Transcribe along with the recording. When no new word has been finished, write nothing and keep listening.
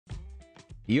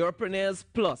Urpreneurs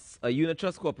Plus, a Unit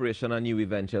Trust Corporation and UWI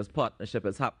Ventures partnership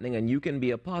is happening, and you can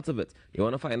be a part of it. You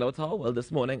want to find out how? Well,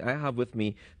 this morning I have with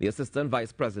me the Assistant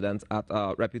Vice President at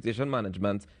Reputation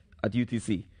Management at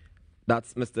UTC.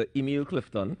 That's Mr. Emil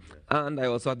Clifton. And I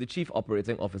also have the Chief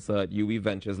Operating Officer at UWI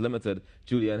Ventures Limited,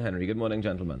 Julian Henry. Good morning,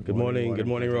 gentlemen. Good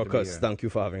morning, Ruckus. Thank you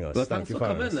for having us. Well, thanks for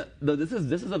coming. This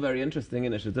is a very interesting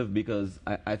initiative because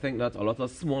I think that a lot of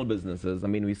small businesses, I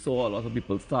mean, we saw a lot of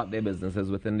people start their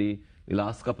businesses within the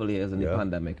last couple of years in the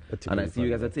pandemic. And I see you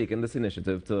guys are taking this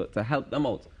initiative to help them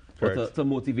out, or to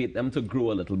motivate them to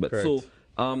grow a little bit. Correct.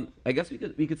 So I guess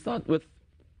we could start with,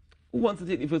 who wants to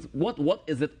take it first? What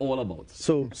is it all about?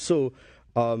 So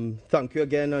thank you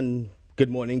again, and good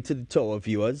morning to our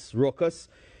viewers. Ruckus,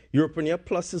 Urpreneurs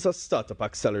Plus is a startup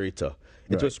accelerator.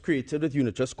 It was created with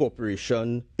Unit Trust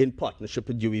Corporation in partnership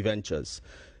with UWI Ventures.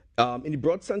 In the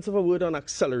broad sense of a word, an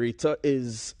accelerator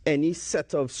is any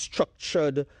set of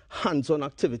structured hands-on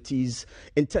activities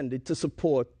intended to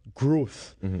support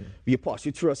growth. We pass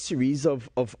you through a series of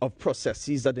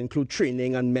processes that include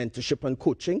training and mentorship and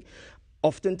coaching.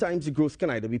 Oftentimes, the growth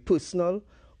can either be personal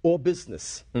or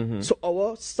business. So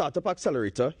our startup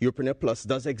accelerator, Urpreneurs Plus,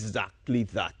 does exactly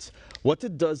that. What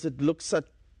it does, it looks at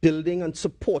building and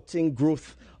supporting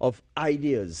growth of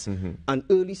ideas and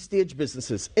early stage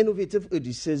businesses, innovative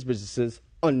early stage businesses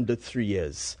under 3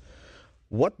 years.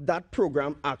 What that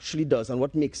program actually does and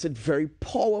what makes it very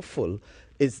powerful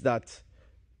is that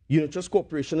Unit Trust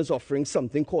Corporation is offering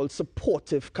something called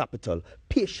supportive capital,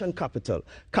 patient capital,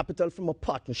 capital from a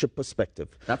partnership perspective.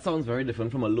 That sounds very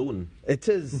different from a loan. It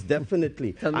is,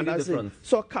 definitely. Tell me the difference.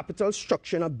 So a capital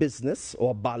structure in a business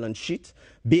or a balance sheet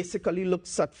basically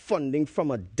looks at funding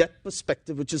from a debt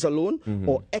perspective, which is a loan,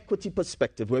 or equity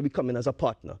perspective, where we come in as a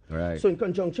partner. Right. So in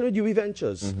conjunction with UWI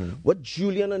Ventures, what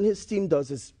Julian and his team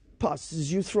does is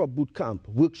passes you through a boot camp,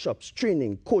 workshops,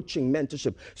 training, coaching,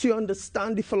 mentorship. So you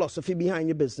understand the philosophy behind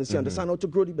your business, you understand how to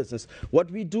grow the business.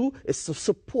 What we do is to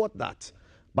support that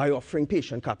by offering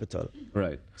patient capital.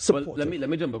 Right. Well, let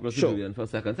me jump across to Julian for a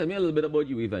second. Tell me a little bit about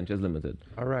UWI Ventures Limited.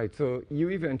 All right. So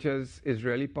UWI Ventures is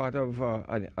really part of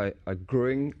a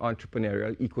growing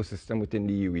entrepreneurial ecosystem within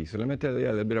the UWI. So let me tell you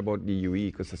a little bit about the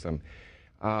UWI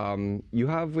ecosystem. You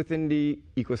have within the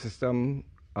ecosystem,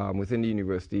 within the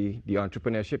university, the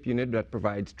entrepreneurship unit that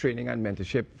provides training and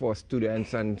mentorship for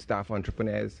students and staff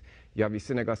entrepreneurs. You have the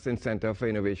St. Augustine Center for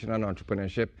Innovation and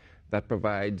Entrepreneurship that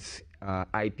provides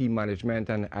IP management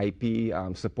and IP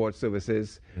support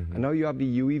services. And now you have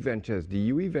the UWI Ventures.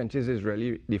 The UWI Ventures is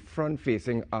really the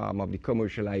front-facing arm of the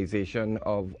commercialization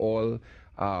of all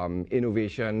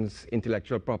innovations,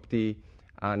 intellectual property,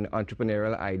 and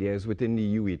entrepreneurial ideas within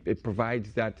the UWI. It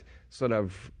provides that sort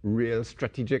of real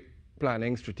strategic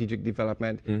planning, strategic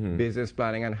development, business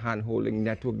planning, and hand-holding,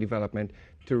 network development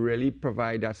to really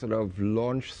provide that sort of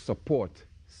launch support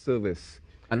service.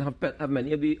 And have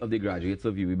many of the graduates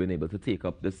of UWI been able to take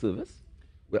up this service?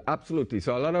 Well, absolutely.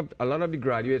 So a lot of the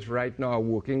graduates right now are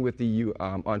working with the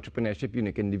entrepreneurship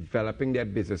unit in developing their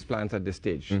business plans at this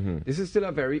stage. This is still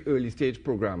a very early stage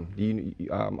program. The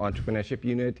entrepreneurship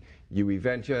unit, UWI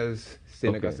Ventures,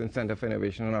 St. Augustine Center for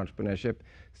Innovation and Entrepreneurship,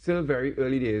 still very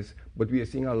early days, but we are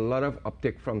seeing a lot of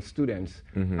uptick from students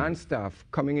and staff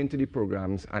coming into the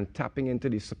programs and tapping into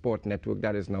the support network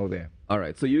that is now there. All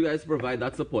right, so you guys provide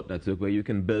that support network where you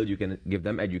can build, you can give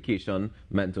them education,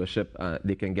 mentorship,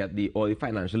 they can get all the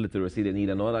financial literacy they need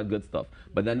and all that good stuff.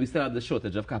 But then we still have the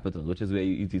shortage of capital, which is where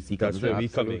UTC comes in. That's where we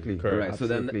come in. Right, so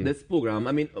then this program,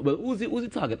 I mean, well, who's the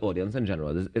target audience in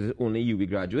general? Is it only UWI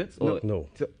graduates? Or? No.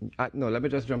 So, no, let me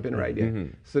just jump in right there.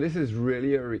 So this is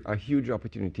really a huge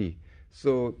opportunity.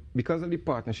 So because of the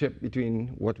partnership between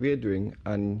what we are doing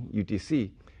and UTC,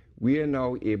 we are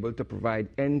now able to provide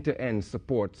end-to-end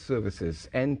support services,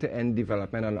 end-to-end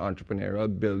development and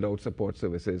entrepreneurial build-out support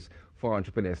services for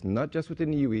entrepreneurs, not just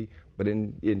within the UWI, but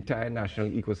in the entire national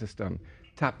ecosystem,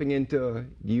 tapping into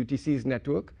the UTC's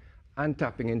network and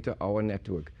tapping into our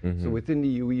network. So within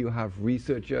the UWI, you have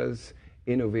researchers,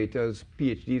 innovators,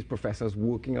 PhDs, professors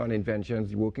working on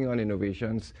inventions, working on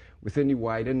innovations. Within the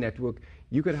wider network,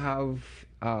 you could have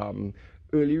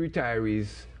early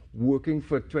retirees working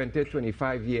for 20,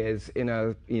 25 years in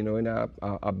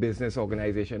a business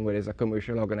organization, whether it's a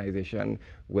commercial organization,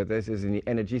 whether it's in the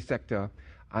energy sector,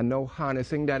 and now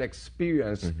harnessing that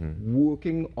experience,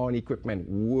 working on equipment,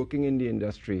 working in the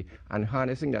industry, and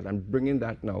harnessing that and bringing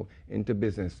that now into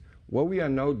business. What we are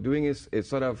now doing is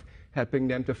sort of helping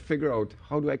them to figure out,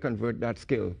 how do I convert that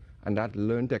skill and that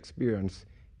learned experience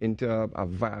into a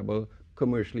viable,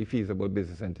 commercially feasible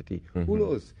business entity? Who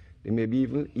knows? They may be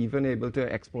even able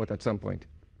to export at some point.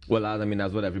 Well, I mean,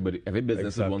 that's what every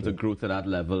business would want to grow to that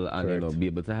level and you know, be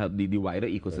able to help the wider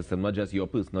ecosystem, not just your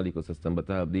personal ecosystem, but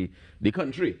to help the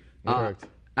country. Correct.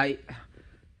 I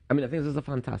mean, I think this is a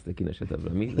fantastic initiative.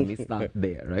 Let me start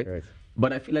there, right? Right.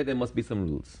 But I feel like there must be some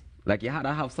rules. Like you had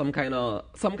to have some kind of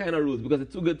rules because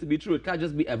it's too good to be true. It can't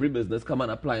just be every business come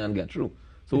and apply and get through.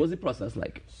 So what's the process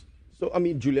like? So I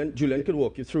mean, Julian could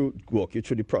walk you through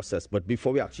the process. But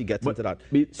before we actually get into that,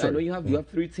 I know you have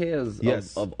 3 tiers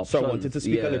of options. So I wanted to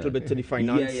speak a little bit to the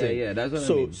financing. Yeah. That's what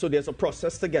I mean. So there's a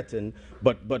process to get in,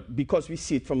 but because we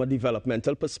see it from a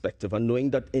developmental perspective and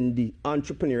knowing that in the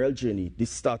entrepreneurial journey, the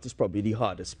start is probably the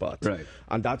hardest part. Right.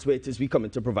 And that's where it is we come in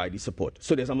to provide the support.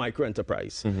 So there's a micro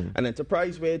enterprise. An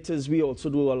enterprise where it is we also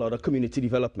do a lot of community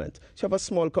development. So you have a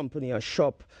small company, a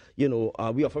shop, you know,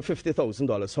 we offer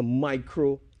 $50,000 for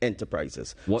micro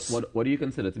enterprises. What do you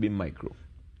consider to be micro?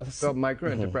 So micro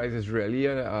enterprise is really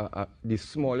the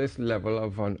smallest level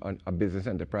of a business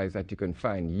enterprise that you can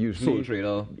find. Usually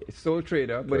sole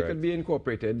trader, but it could be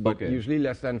incorporated, but usually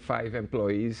less than 5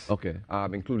 employees,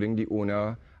 including the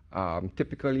owner.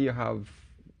 Typically, you have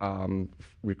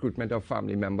recruitment of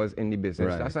family members in the business.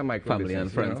 Right. That's a micro family business.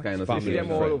 and friends kind of You see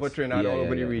them all over Trinidad, all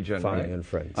over the region. Family and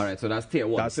friends. All right, so that's tier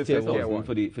 1. That's tier 1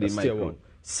 for the micro. Tier 1.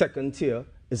 Second tier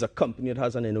is a company that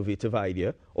has an innovative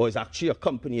idea, or is actually a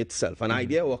company itself, an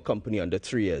idea or a company under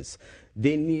 3 years.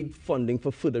 They need funding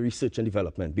for further research and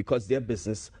development because their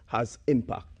business has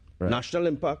impact, national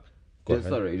impact.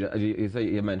 Sorry,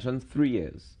 you mentioned 3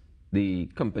 years. The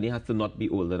company has to not be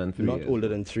older than 3 years. Not older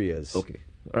than 3 years. Okay.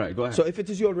 All right, go ahead. So if it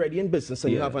is you're already in business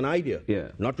and you have an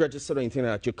idea, not registered or anything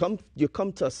like that, you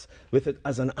come to us with it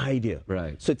as an idea.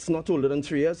 Right. So it's not older than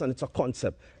 3 years and it's a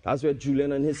concept. That's where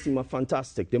Julian and his team are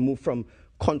fantastic. They move from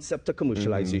concept to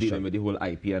commercialization. Dealing with the whole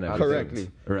IP and everything.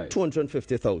 Correctly. Right.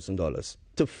 $250,000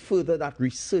 to further that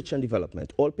research and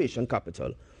development, all patient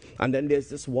capital. And then there's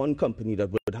this one company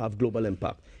that would have global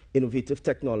impact. Innovative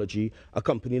technology, a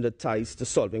company that ties to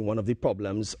solving one of the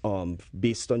problems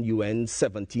based on UN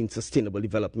 17 Sustainable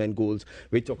Development Goals.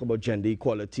 We talk about gender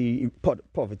equality,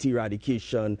 poverty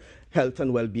eradication, health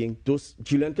and well-being. Those,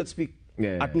 Julian could speak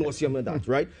ad nauseum on that,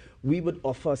 right? We would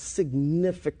offer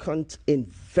significant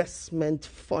investment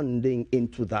funding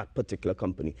into that particular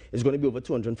company. It's going to be over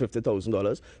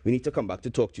 $250,000. We need to come back to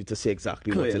talk to you to say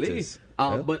exactly what it is.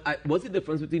 But what's the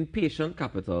difference between patient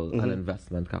capital and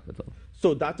investment capital?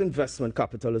 So that investment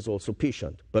capital is also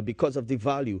patient. But because of the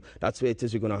value, that's where it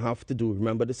is you're going to have to do.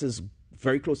 Remember, this is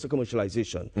very close to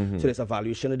commercialization. So there's a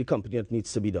valuation of the company that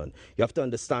needs to be done. You have to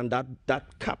understand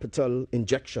that capital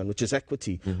injection, which is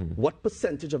equity, what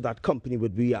percentage of that company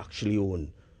would we actually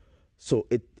own? So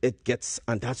it gets,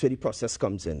 and that's where the process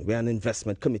comes in, where an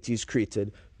investment committee is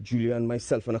created. Julia and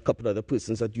myself and a couple of other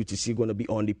persons at UTC are going to be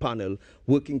on the panel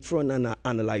working through and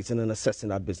analyzing and assessing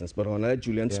that business. But I want to let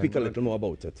Julian speak a little more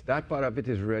about it. That part of it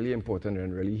is really important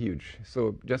and really huge.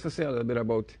 So just to say a little bit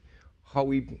about how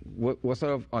what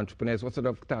sort of entrepreneurs, what sort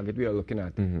of target we are looking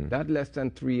at. That less than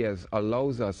 3 years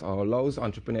allows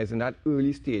entrepreneurs in that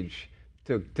early stage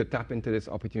to tap into this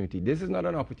opportunity. This is not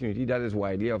an opportunity that is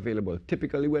widely available.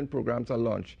 Typically when programs are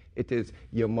launched, it is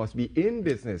you must be in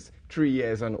business 3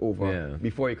 years and over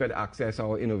before you could access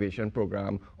our innovation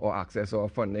program or access our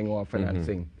funding or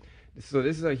financing. So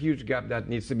this is a huge gap that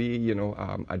needs to be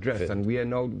addressed, and we are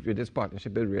now with this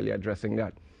partnership is really addressing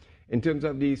that. In terms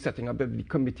of the setting up of the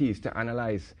committees to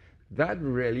analyze, that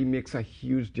really makes a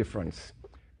huge difference.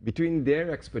 Between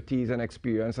their expertise and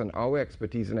experience and our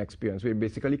expertise and experience, we're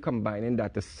basically combining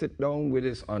that to sit down with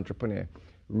this entrepreneur,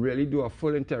 really do a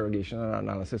full interrogation and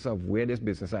analysis of where this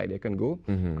business idea can go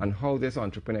and how this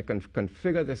entrepreneur can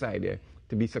configure this idea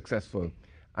to be successful.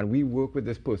 And we work with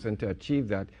this person to achieve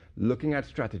that, looking at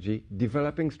strategy,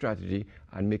 developing strategy,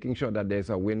 and making sure that there's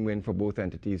a win-win for both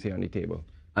entities here on the table.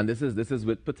 And this is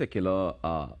with particular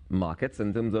markets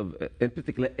in terms of, in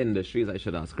particular industries, I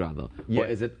should ask rather. Or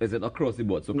is it across the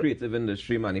board? So creative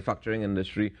industry, manufacturing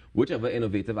industry, whichever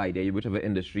innovative idea, whichever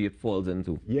industry it falls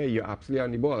into. Yeah, you're absolutely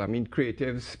on the ball. I mean,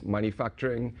 creatives,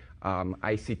 manufacturing,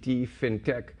 ICT,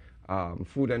 fintech,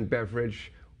 food and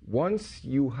beverage. Once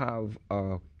you have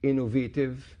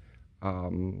innovative,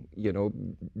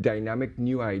 dynamic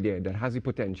new idea that has the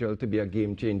potential to be a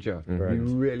game changer, we're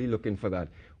really looking for that.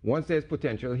 Once there's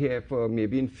potential here for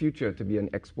maybe in future to be an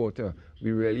exporter,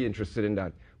 we're really interested in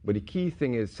that. But the key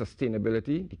thing is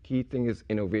sustainability, the key thing is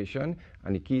innovation,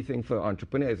 and the key thing for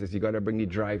entrepreneurs is you got to bring the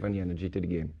drive and the energy to the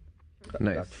game.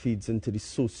 Nice. That feeds into the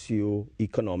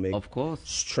socio-economic Of course.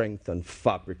 strength and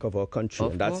fabric of our country.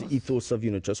 Of and that's course. the ethos of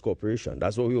Unit Trust Corporation.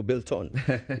 That's what we were built on.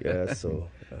 Yeah, so...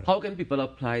 How can people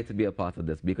apply to be a part of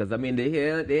this? Because I mean, they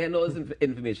hear all this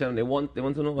information and they want to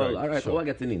know. Well, all right, sure. how I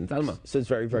get in? Tell me. So it's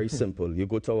very, very simple. You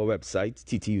go to our website,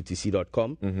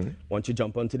 ttutc.com. Once you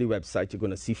jump onto the website, you're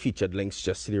going to see featured links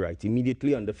just to the right.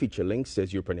 Immediately under featured links,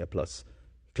 there's Urpreneur Plus.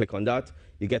 Click on that.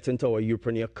 You get into our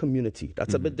Urpreneur community.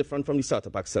 That's a bit different from the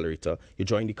Startup Accelerator. You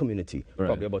join the community. Right.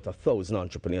 Probably about 1,000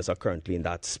 entrepreneurs are currently in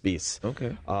that space.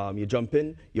 Okay. You jump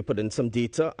in, you put in some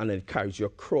data, and it carries you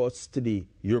across to the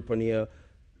Urpreneur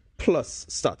Plus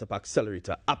Startup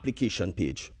Accelerator application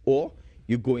page. Or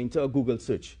you go into a Google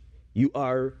search,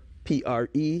 URPRENEUR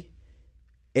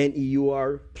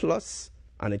Plus,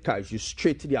 and it carries you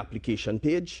straight to the application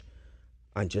page,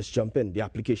 and just jump in. The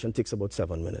application takes about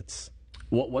 7 minutes.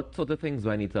 What sort of things do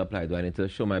I need to apply? Do I need to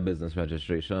show my business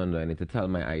registration? Do I need to tell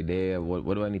my idea? What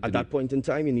do I need to do? At that point in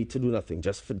time, you need to do nothing.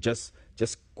 Just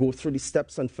go through the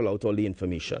steps and fill out all the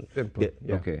information. Simple.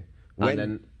 Yeah. Okay. And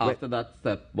then after that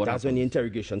step, what That's happens? when the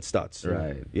interrogation starts.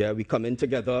 Right. Yeah, we come in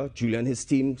together, Julian and his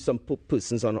team, some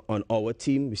persons on our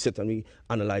team. We sit and we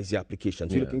analyze the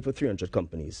applications. We're looking for 300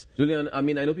 companies. Julian, I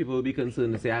mean, I know people will be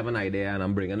concerned to say, I have an idea and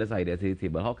I'm bringing this idea to the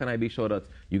table. How can I be sure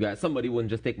that somebody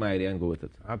wouldn't just take my idea and go with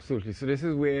it? Absolutely. So this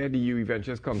is where the UWI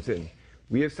Ventures comes in.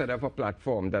 We have set up a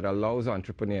platform that allows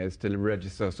entrepreneurs to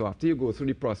register. So after you go through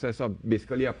the process of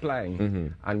basically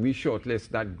applying, and we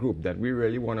shortlist that group that we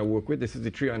really want to work with, this is the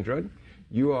 300,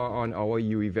 you are on our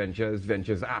UWI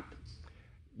Ventures app.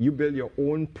 You build your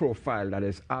own profile that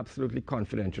is absolutely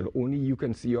confidential. Only you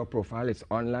can see your profile. It's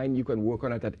online. You can work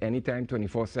on it at any time,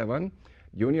 24/7.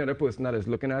 The only other person that is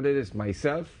looking at it is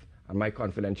myself and my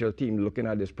confidential team looking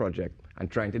at this project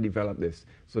and trying to develop this.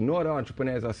 So no other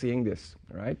entrepreneurs are seeing this,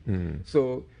 right?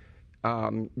 So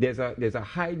there's a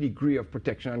high degree of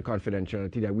protection and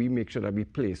confidentiality that we make sure that we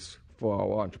place for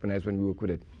our entrepreneurs when we work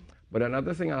with it. But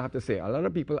another thing I'll have to say, a lot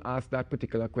of people ask that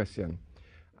particular question.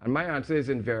 And my answer is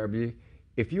invariably,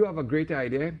 if you have a great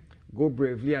idea, go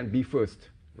bravely and be first,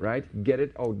 right? Get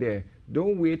it out there.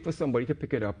 Don't wait for somebody to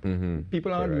pick it up.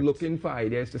 People aren't looking for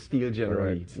ideas to steal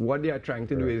generally. What they are trying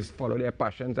to do is follow their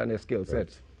passions and their skill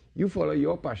sets. You follow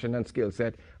your passion and skill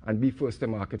set and be first to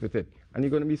market with it. And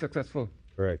you're going to be successful.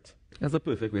 Right. That's a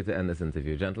perfect way to end this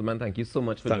interview. Gentlemen, thank you so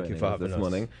much for joining us this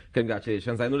morning.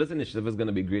 Congratulations. I know this initiative is going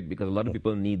to be great because a lot of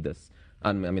people need this.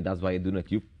 And I mean, that's why you're doing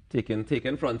it. You take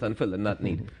in front and fill in that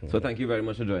need. So thank you very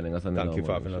much for joining us. Thank you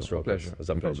for having us, Rob. Pleasure. It was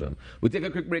a pleasure. We'll take a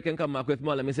quick break and come back with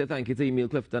more. Let me say thank you to Emil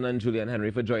Clifton and Julian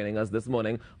Henry for joining us this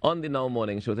morning on the Now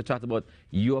Morning Show to chat about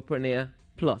Urpreneur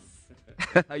Plus,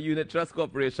 a Unit Trust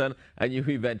Corporation and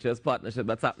UWI Ventures partnership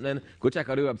that's happening. Go check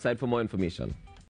out the website for more information.